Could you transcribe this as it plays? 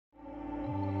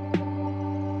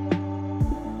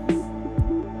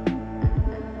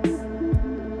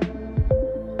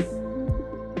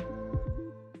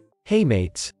Hey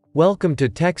mates, welcome to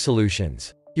Tech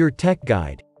Solutions, your tech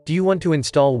guide. Do you want to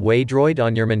install Waydroid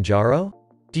on your Manjaro?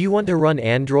 Do you want to run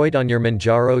Android on your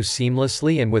Manjaro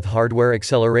seamlessly and with hardware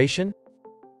acceleration?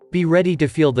 Be ready to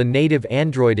feel the native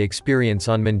Android experience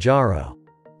on Manjaro.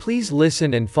 Please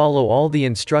listen and follow all the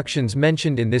instructions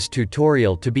mentioned in this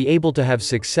tutorial to be able to have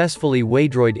successfully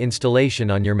Waydroid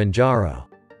installation on your Manjaro.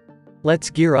 Let's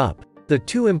gear up. The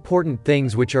two important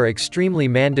things which are extremely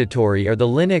mandatory are the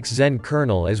Linux Zen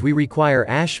kernel, as we require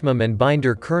Ashmum and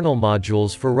Binder kernel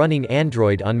modules for running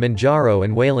Android on Manjaro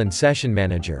and Wayland Session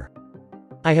Manager.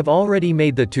 I have already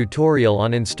made the tutorial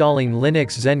on installing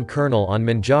Linux Zen kernel on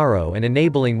Manjaro and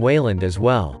enabling Wayland as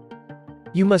well.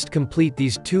 You must complete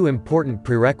these two important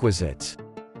prerequisites.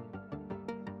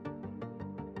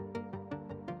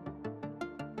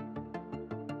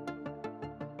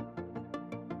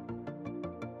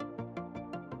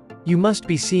 You must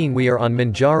be seeing we are on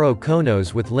Manjaro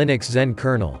Konos with Linux Zen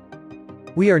kernel.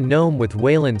 We are GNOME with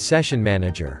Wayland Session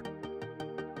Manager.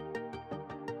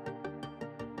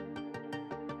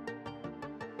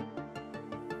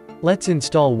 Let's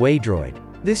install Waydroid.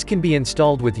 This can be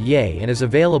installed with Yay and is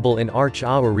available in Arch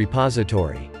our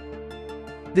repository.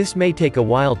 This may take a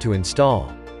while to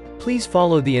install. Please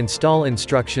follow the install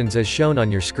instructions as shown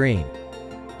on your screen.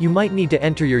 You might need to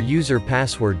enter your user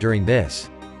password during this.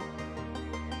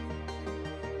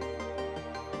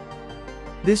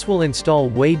 This will install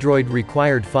Waydroid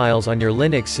required files on your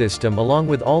Linux system along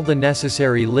with all the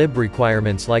necessary lib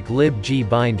requirements like libg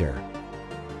binder.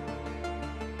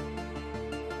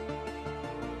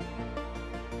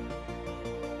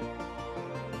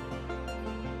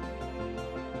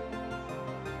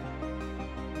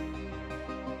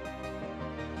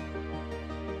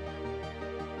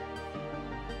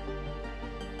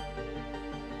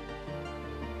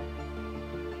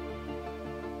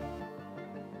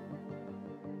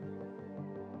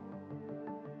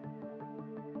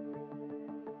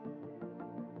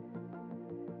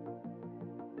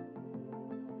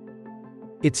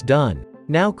 It's done.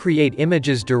 Now create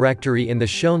images directory in the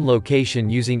shown location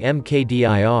using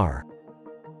mkdir.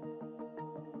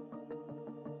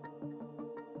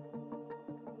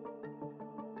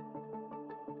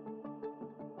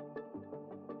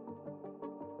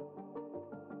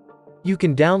 You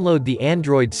can download the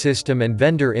Android system and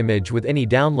vendor image with any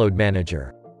download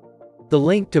manager. The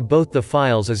link to both the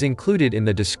files is included in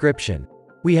the description.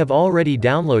 We have already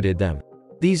downloaded them.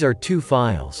 These are two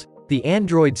files. The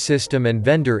Android system and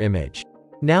vendor image.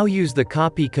 Now use the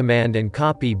copy command and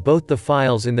copy both the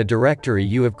files in the directory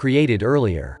you have created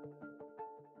earlier.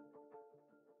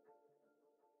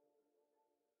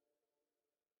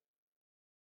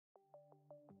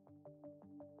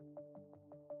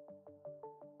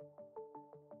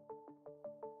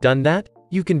 Done that?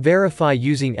 You can verify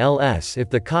using ls if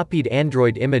the copied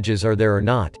Android images are there or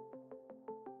not.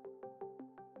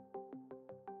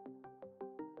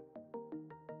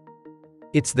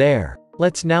 It's there.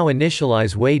 Let's now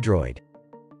initialize Waydroid.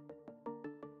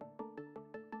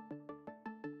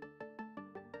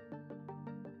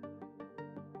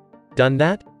 Done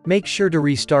that? Make sure to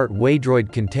restart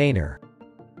Waydroid container.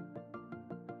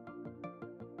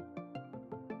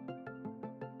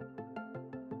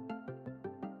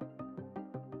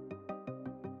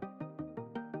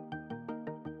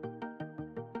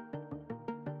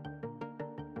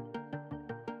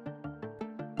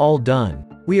 All done.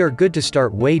 We are good to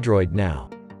start Waydroid now.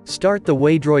 Start the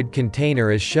Waydroid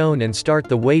container as shown and start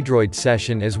the Waydroid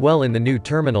session as well in the new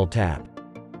terminal tab.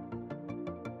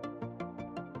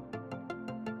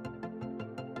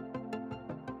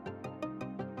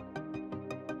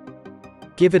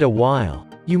 Give it a while.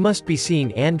 You must be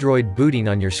seeing Android booting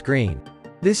on your screen.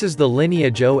 This is the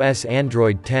Lineage OS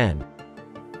Android 10.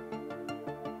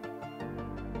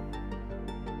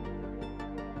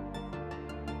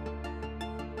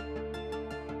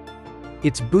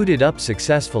 It's booted up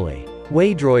successfully.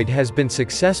 Waydroid has been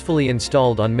successfully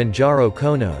installed on Manjaro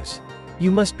Konos. You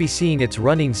must be seeing it's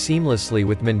running seamlessly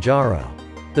with Manjaro.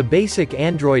 The basic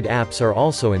Android apps are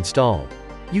also installed.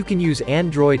 You can use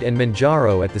Android and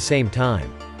Manjaro at the same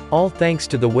time. All thanks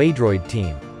to the Waydroid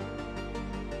team.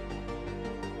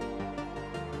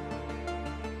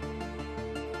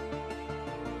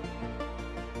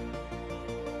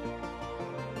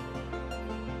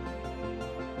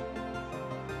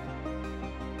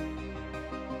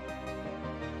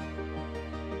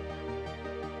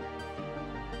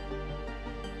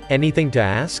 Anything to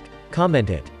ask? Comment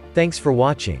it. Thanks for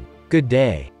watching. Good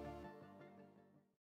day.